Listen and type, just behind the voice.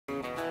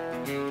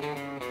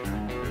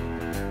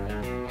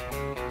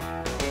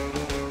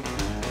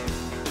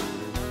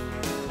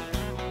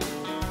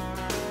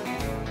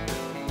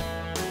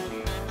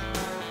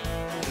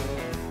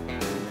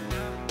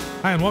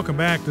Hi, and welcome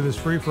back to this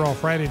free-for-all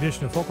Friday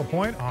edition of Focal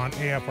Point on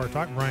AFR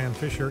Talk. Brian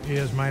Fisher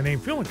is my name.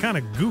 Feeling kind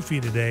of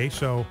goofy today,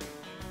 so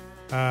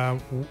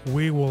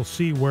we will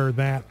see where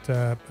that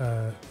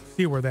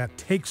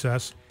takes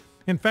us.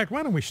 In fact,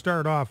 why don't we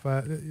start off?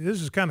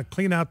 This is kind of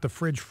clean out the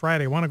fridge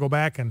Friday. I want to go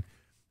back and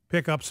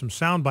pick up some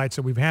sound bites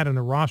that we've had in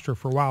the roster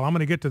for a while. I'm going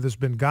to get to this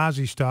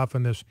Benghazi stuff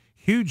and this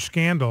huge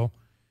scandal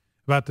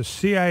about the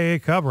CIA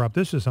cover-up.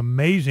 This is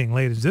amazing,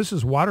 ladies. This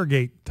is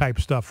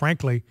Watergate-type stuff,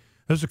 frankly.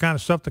 This is the kind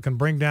of stuff that can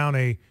bring down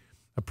a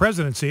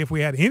presidency. If we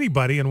had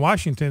anybody in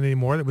Washington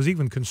anymore that was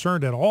even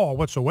concerned at all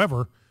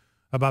whatsoever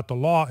about the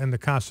law and the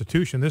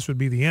Constitution, this would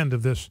be the end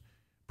of this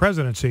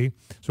presidency.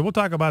 So we'll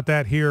talk about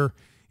that here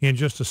in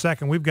just a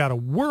second. We've got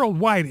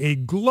a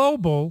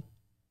global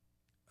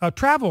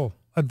travel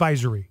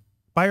advisory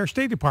by our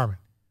State Department.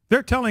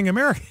 They're telling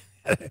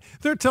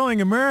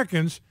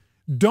Americans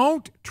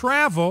don't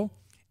travel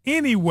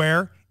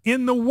anywhere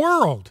in the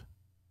world.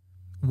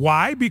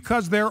 Why?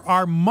 Because there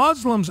are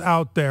Muslims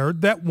out there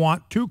that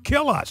want to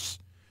kill us.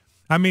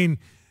 I mean,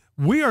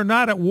 we are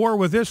not at war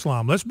with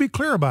Islam. Let's be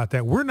clear about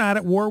that. We're not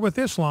at war with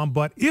Islam,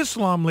 but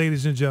Islam,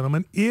 ladies and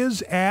gentlemen,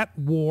 is at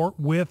war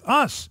with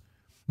us.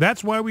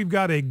 That's why we've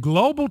got a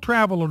global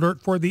travel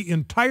alert for the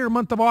entire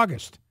month of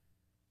August.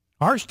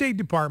 Our State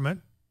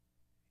Department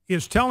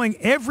is telling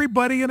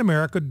everybody in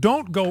America,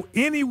 don't go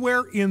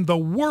anywhere in the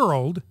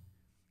world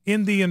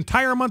in the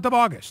entire month of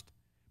August,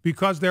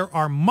 because there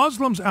are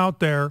Muslims out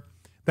there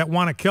that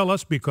want to kill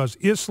us because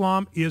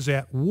Islam is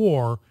at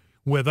war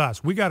with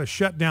us. We got to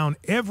shut down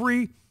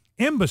every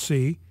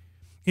embassy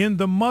in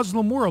the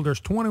Muslim world.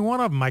 There's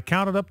 21 of them. I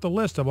counted up the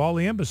list of all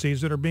the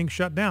embassies that are being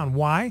shut down.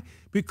 Why?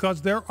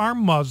 Because there are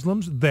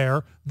Muslims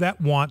there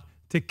that want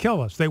to kill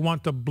us. They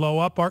want to blow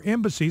up our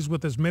embassies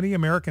with as many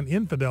American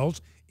infidels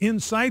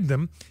inside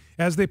them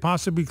as they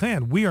possibly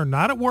can. We are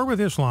not at war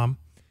with Islam,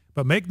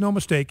 but make no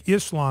mistake,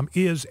 Islam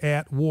is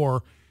at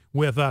war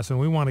with us, and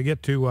we want to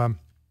get to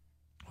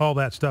all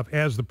that stuff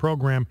as the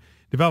program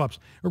develops.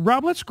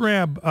 Rob, let's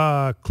grab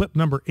clip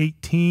number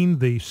 18,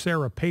 the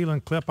Sarah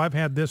Palin clip. I've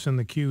had this in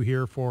the queue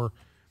here for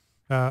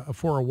a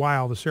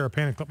while, the Sarah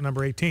Palin clip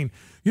number 18.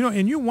 You know,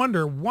 and you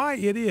wonder why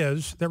it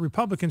is that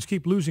Republicans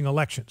keep losing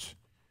elections.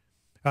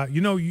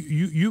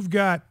 You've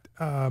got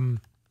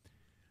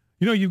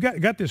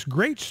this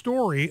great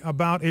story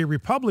about a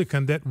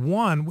Republican that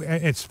won.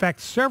 In fact,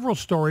 several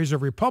stories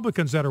of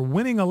Republicans that are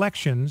winning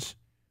elections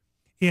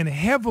in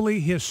heavily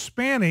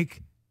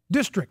Hispanic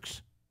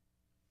districts.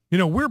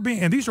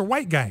 And these are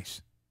white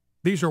guys.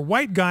 These are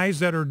white guys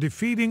that are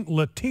defeating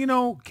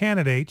Latino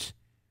candidates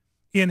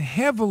in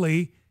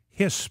heavily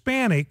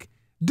Hispanic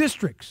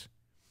districts.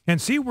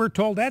 And see, we're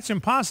told that's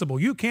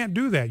impossible. You can't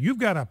do that. You've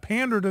got to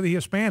pander to the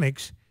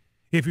Hispanics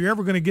if you're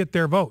ever going to get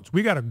their votes.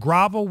 We got to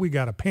grovel. We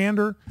got to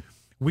pander.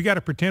 We got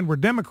to pretend we're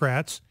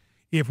Democrats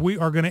if we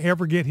are going to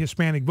ever get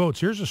Hispanic votes.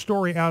 Here's a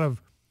story out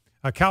of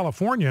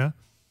California.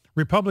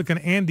 Republican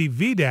Andy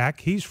Vidak,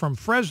 he's from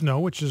Fresno,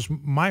 which is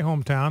my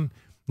hometown,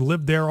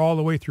 lived there all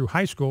the way through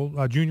high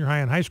school, junior high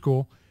and high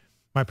school.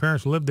 My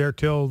parents lived there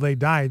till they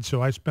died,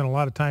 so I spent a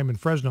lot of time in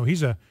Fresno.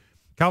 He's a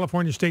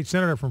California state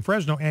senator from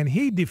Fresno, and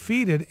he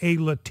defeated a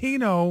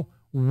Latino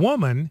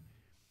woman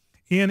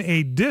in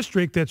a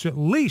district that's at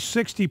least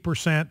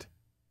 60%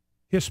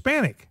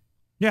 Hispanic.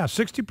 Yeah,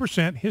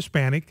 60%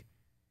 Hispanic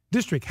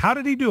district. How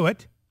did he do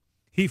it?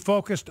 He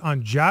focused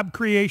on job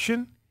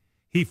creation.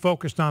 He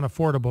focused on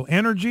affordable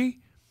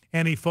energy,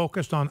 and he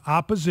focused on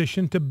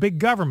opposition to big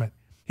government.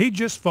 He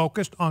just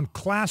focused on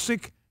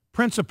classic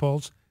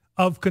principles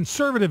of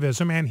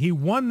conservatism, and he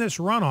won this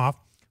runoff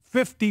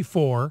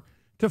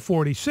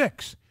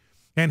 54-46.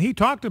 And he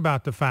talked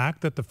about the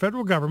fact that the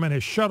federal government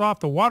has shut off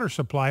the water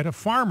supply to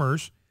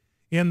farmers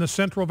in the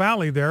Central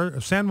Valley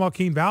there, San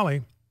Joaquin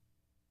Valley,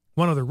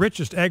 one of the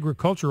richest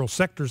agricultural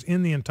sectors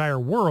in the entire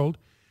world.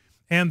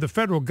 And the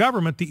federal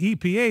government, the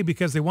EPA,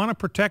 because they want to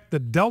protect the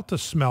Delta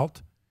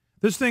smelt.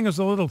 This thing is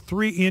a little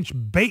 3-inch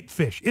bait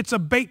fish. It's a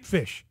bait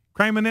fish.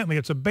 Criminally,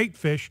 it's a bait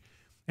fish.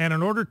 And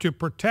in order to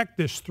protect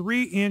this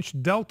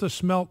 3-inch Delta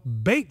smelt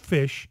bait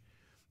fish,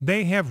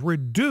 they have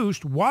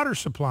reduced water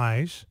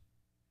supplies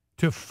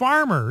to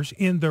farmers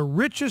in the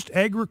richest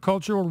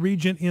agricultural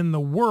region in the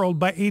world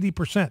by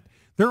 80%.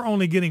 They're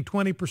only getting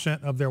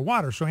 20% of their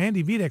water. So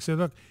Andy Vidak said,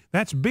 look,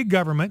 that's big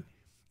government.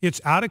 It's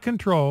out of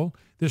control.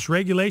 This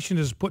regulation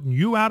is putting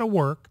you out of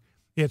work.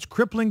 It's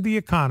crippling the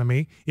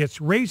economy.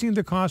 It's raising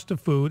the cost of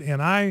food. And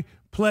I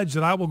pledge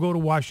that I will go to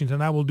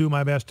Washington. I will do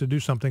my best to do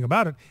something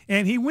about it.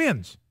 And he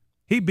wins.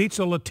 He beats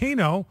a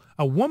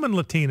woman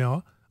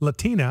Latina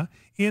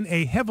in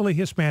a heavily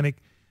Hispanic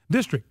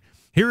district.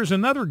 Here's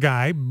another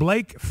guy,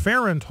 Blake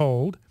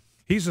Farenthold.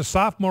 He's a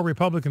sophomore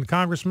Republican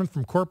congressman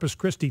from Corpus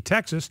Christi,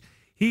 Texas.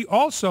 He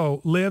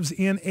also lives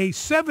in a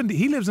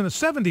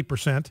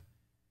 70%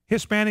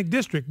 Hispanic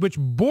district, which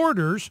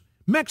borders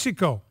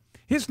Mexico.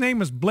 His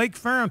name is Blake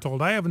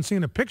Farenthold. I haven't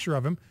seen a picture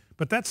of him,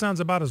 but that sounds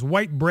about as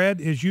white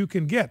bread as you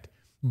can get.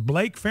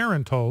 Blake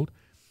Farenthold.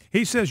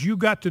 He says you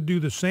got to do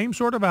the same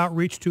sort of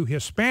outreach to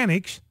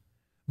Hispanics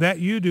that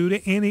you do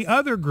to any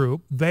other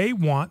group. They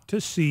want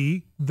to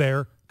see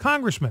their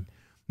congressman.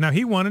 Now,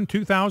 he won in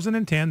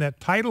 2010,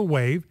 that tidal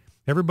wave,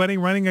 everybody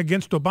running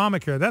against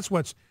Obamacare. That's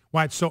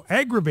why it's so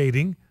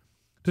aggravating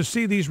to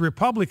see these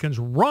Republicans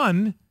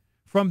run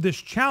from this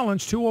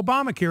challenge to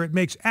Obamacare. It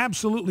makes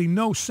absolutely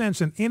no sense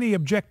in any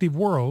objective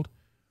world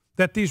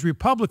that these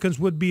Republicans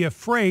would be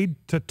afraid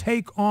to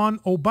take on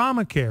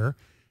Obamacare,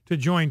 to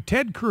join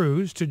Ted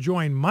Cruz, to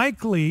join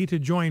Mike Lee, to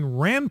join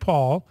Rand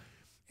Paul,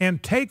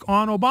 and take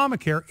on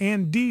Obamacare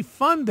and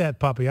defund that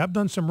puppy. I've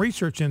done some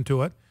research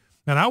into it,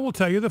 and I will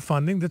tell you the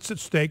funding that's at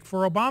stake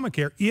for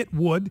Obamacare. It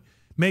would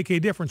make a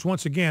difference.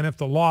 Once again, if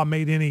the law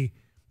made any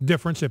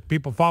difference, if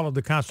people followed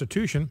the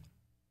Constitution,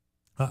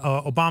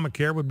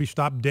 Obamacare would be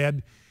stopped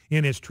dead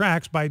in its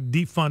tracks by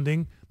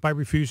defunding, by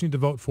refusing to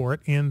vote for it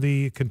in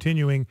the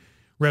continuing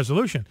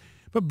resolution.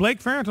 But Blake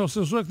Farenthold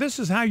says, look, this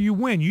is how you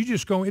win. You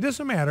just go, it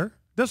doesn't matter.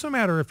 It doesn't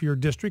matter if your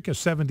district is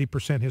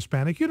 70%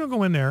 Hispanic. You don't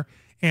go in there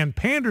and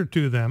pander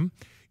to them.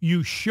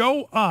 You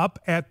show up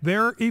at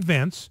their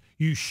events.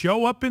 You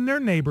show up in their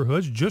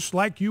neighborhoods just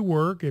like you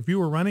were if you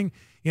were running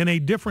in a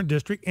different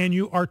district, and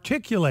you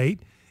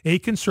articulate a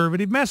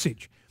conservative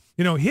message.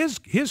 You know, his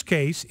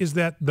case is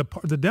that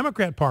the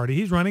Democrat Party,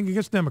 he's running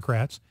against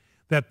Democrats,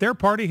 that their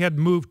party had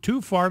moved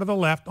too far to the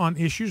left on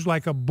issues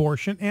like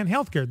abortion and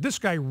health care. This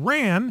guy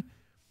ran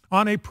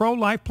on a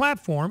pro-life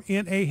platform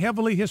in a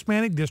heavily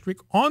Hispanic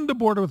district on the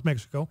border with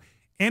Mexico,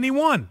 and he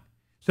won.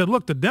 Said,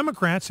 look, the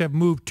Democrats have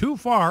moved too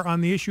far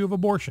on the issue of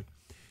abortion.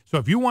 So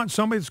if you want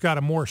somebody that's got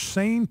a more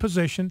sane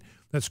position,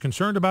 that's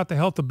concerned about the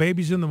health of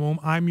babies in the womb,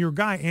 I'm your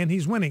guy. And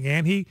he's winning.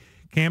 And he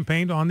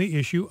campaigned on the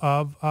issue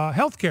of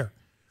health care.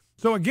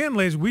 So again,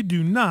 ladies, we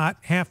do not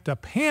have to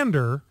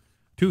pander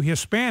to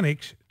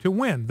Hispanics to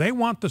win. They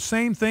want the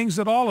same things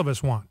that all of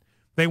us want.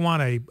 They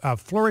want a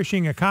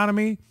flourishing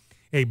economy,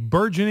 a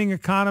burgeoning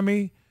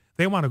economy.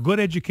 They want a good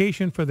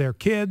education for their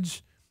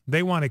kids.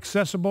 They want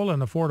accessible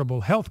and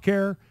affordable health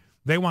care.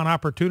 They want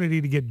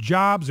opportunity to get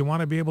jobs. They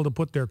want to be able to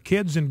put their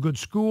kids in good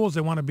schools.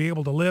 They want to be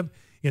able to live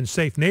in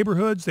safe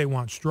neighborhoods. They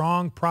want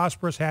strong,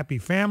 prosperous, happy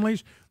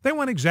families. They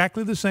want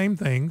exactly the same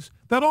things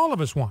that all of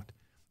us want.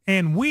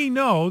 And we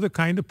know the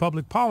kind of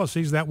public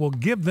policies that will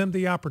give them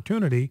the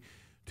opportunity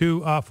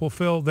to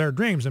fulfill their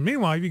dreams. And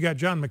meanwhile, you got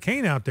John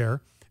McCain out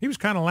there. He was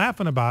kind of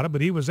laughing about it,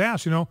 but he was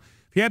asked, you know,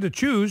 if he had to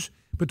choose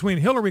between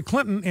Hillary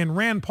Clinton and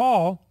Rand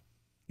Paul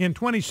in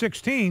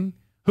 2016,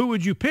 who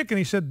would you pick? And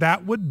he said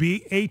that would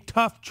be a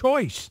tough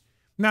choice.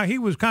 Now, he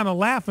was kind of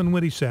laughing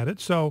when he said it,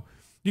 so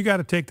you got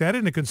to take that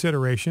into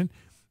consideration.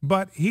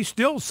 But he's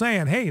still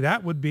saying, hey,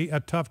 that would be a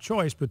tough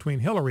choice between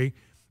Hillary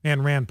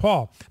and Rand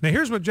Paul. Now,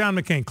 here's what John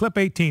McCain, clip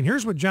 18,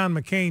 here's what John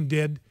McCain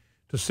did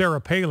to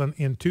Sarah Palin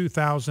in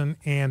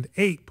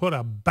 2008. Put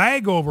a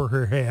bag over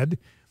her head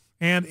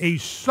and a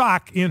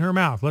sock in her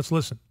mouth. Let's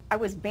listen. I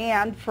was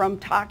banned from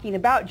talking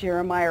about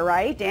Jeremiah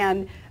Wright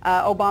and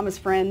Obama's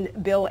friend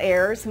Bill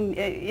Ayers, who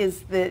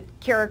is the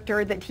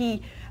character that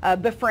he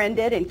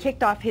befriended and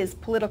kicked off his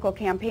political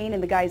campaign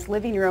in the guy's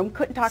living room.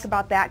 Couldn't talk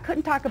about that.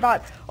 Couldn't talk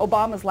about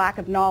Obama's lack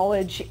of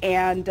knowledge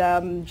and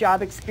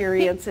job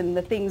experience and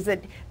the things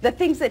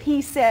that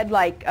he said,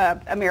 like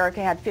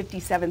America had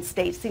 57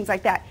 states, things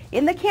like that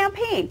in the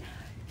campaign.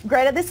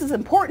 Greta, this is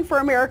important for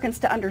Americans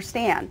to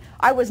understand.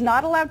 I was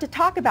not allowed to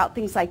talk about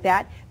things like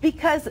that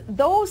because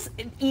those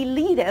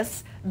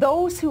elitists,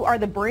 those who are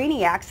the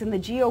brainiacs in the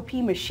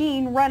GOP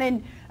machine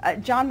running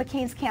John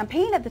McCain's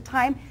campaign at the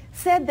time,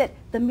 said that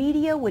the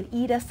media would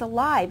eat us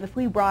alive if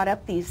we brought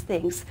up these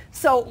things.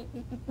 So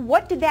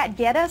what did that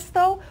get us,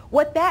 though?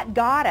 What that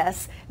got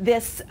us,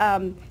 this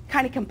kind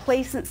of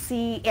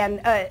complacency and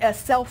a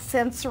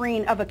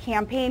self-censoring of a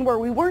campaign where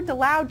we weren't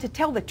allowed to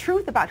tell the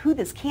truth about who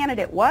this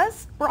candidate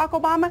was, Barack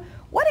Obama,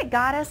 what it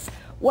got us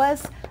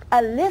was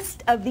a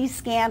list of these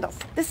scandals.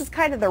 This is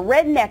kind of the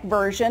redneck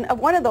version of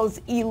one of those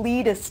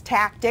elitist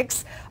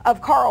tactics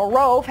of Karl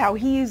Rove, how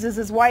he uses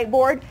his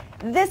whiteboard.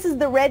 This is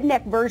the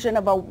redneck version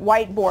of a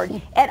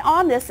whiteboard. And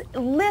on this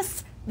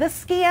lists the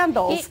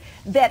scandals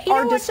that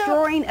are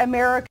destroying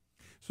America.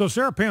 So,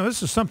 Sarah Palin,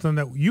 this is something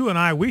that you and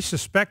I, we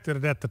suspected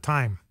it at the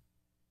time.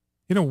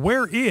 You know,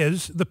 where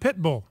is the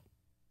pit bull?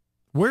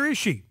 Where is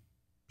she?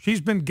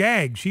 She's been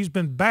gagged. She's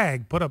been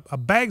bagged. A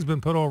bag's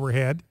been put over her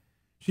head.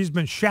 She's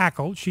been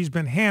shackled. She's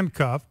been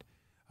handcuffed.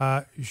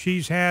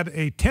 She's had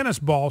a tennis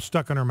ball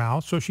stuck in her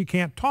mouth so she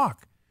can't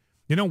talk.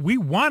 You know, we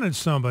wanted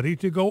somebody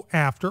to go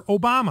after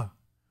Obama.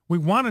 We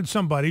wanted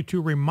somebody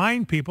to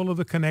remind people of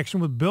the connection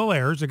with Bill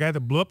Ayers, the guy that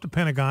blew up the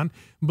Pentagon,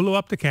 blew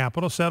up the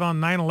Capitol, said on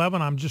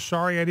 9/11, I'm just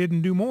sorry I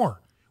didn't do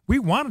more. We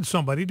wanted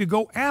somebody to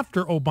go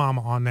after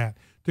Obama on that,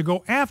 to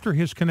go after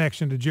his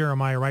connection to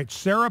Jeremiah Wright.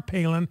 Sarah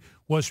Palin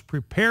was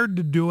prepared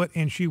to do it,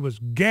 and she was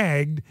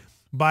gagged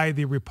by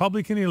the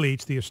Republican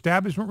elites, the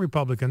establishment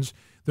Republicans,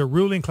 the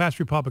ruling class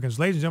Republicans.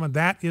 Ladies and gentlemen,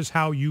 that is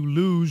how you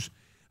lose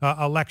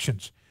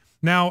elections.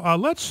 Now,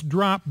 let's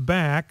drop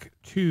back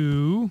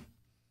to,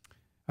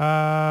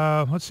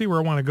 let's see where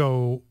I want to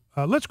go.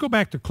 Let's go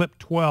back to clip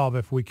 12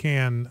 if we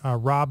can,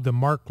 Rob, the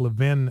Mark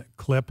Levin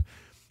clip.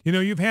 You know,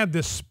 you've had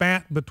this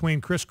spat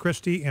between Chris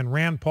Christie and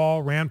Rand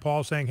Paul. Rand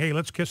Paul saying, hey,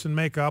 let's kiss and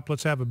make up.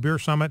 Let's have a beer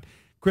summit.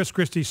 Chris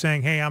Christie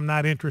saying, hey, I'm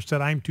not interested.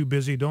 I'm too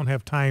busy. Don't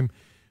have time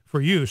for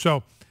you.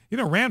 So, you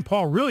know, Rand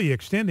Paul really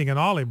extending an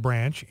olive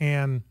branch,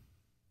 and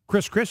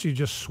Chris Christie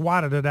just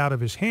swatted it out of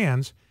his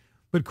hands.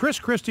 But Chris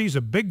Christie's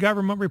a big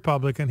government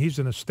Republican. He's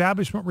an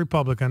establishment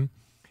Republican.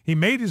 He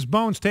made his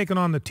bones taking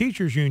on the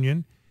teachers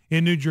union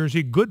in New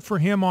Jersey. Good for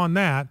him on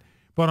that.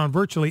 But on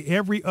virtually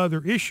every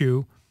other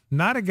issue,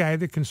 not a guy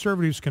that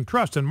conservatives can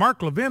trust. And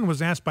Mark Levin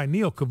was asked by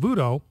Neil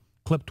Cavuto,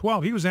 clip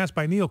 12, he was asked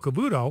by Neil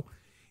Cavuto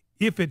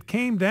if it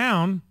came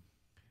down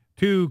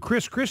to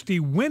Chris Christie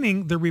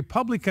winning the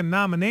Republican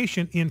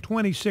nomination in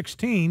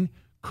 2016,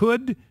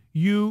 could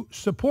you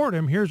support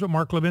him? Here's what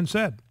Mark Levin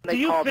said. Do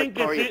you think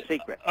this is,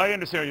 I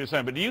understand what you're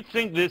saying, but do you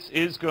think this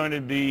is going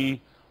to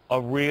be a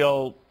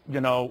real,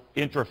 you know,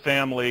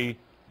 intra-family,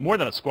 more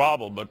than a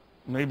squabble, but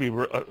maybe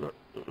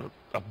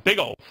a big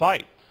old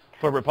fight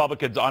for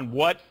Republicans on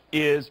what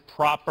is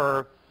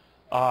proper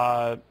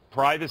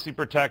privacy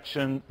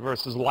protection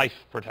versus life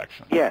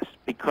protection? Yes,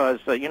 because,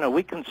 you know,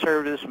 we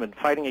conservatives have been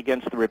fighting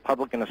against the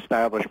Republican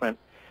establishment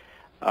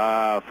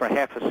for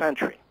half a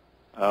century.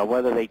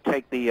 Whether they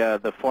take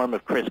the form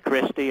of Chris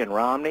Christie and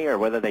Romney, or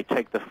whether they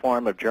take the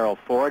form of Gerald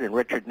Ford and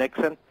Richard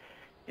Nixon.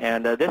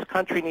 And this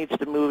country needs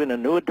to move in a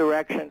new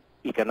direction,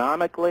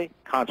 economically,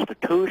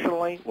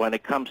 constitutionally, when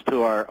it comes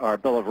to our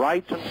Bill of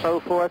Rights and so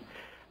forth.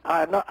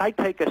 No, I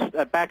take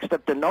a back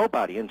step to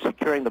nobody in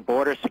securing the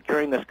border,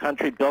 securing this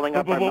country, building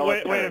up our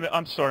military. Wait a minute.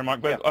 I'm sorry,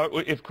 Mark, but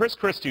if Chris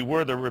Christie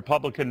were the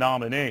Republican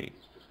nominee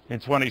in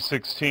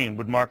 2016,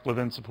 would Mark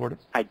Levin support it?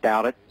 I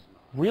doubt it.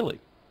 Really?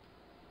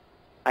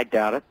 I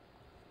doubt it.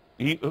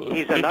 He's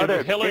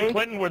another. If Hillary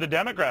Clinton were the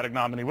Democratic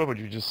nominee, what would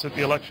you just sit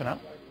the election out?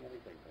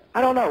 I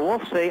don't know.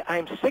 We'll see.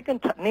 I'm sick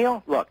and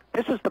Neil, look,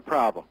 this is the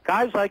problem.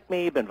 Guys like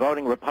me have been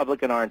voting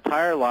Republican our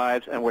entire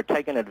lives, and we're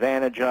taken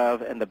advantage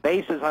of, and the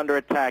base is under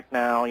attack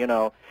now. You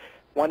know,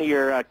 one of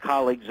your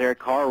colleagues there,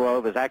 Karl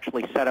Rove, has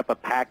actually set up a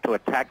PAC to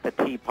attack the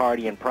Tea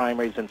Party in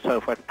primaries and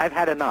so forth. I've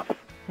had enough.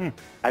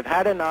 I've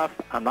had enough.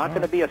 I'm not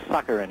going to be a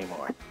sucker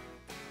anymore.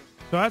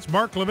 So that's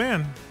Mark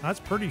Levin. That's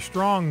pretty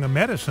strong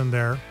medicine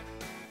there.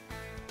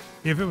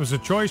 If it was a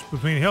choice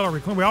between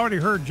Hillary Clinton, we already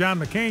heard John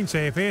McCain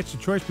say if it's a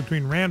choice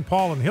between Rand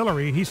Paul and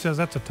Hillary, he says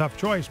that's a tough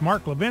choice.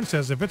 Mark Levin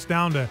says if it's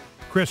down to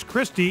Chris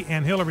Christie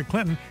and Hillary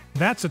Clinton,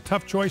 that's a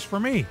tough choice for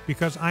me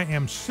because I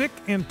am sick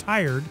and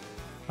tired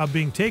of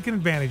being taken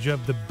advantage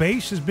of. The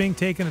base is being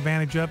taken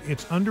advantage of.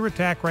 It's under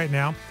attack right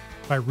now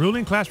by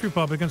ruling class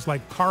Republicans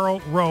like Karl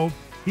Rove.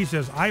 He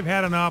says, I've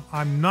had enough.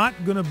 I'm not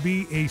going to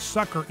be a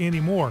sucker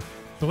anymore.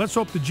 So let's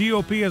hope the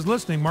GOP is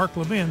listening. Mark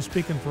Levin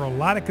speaking for a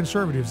lot of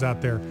conservatives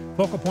out there.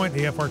 Focal Point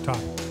AFR Talk.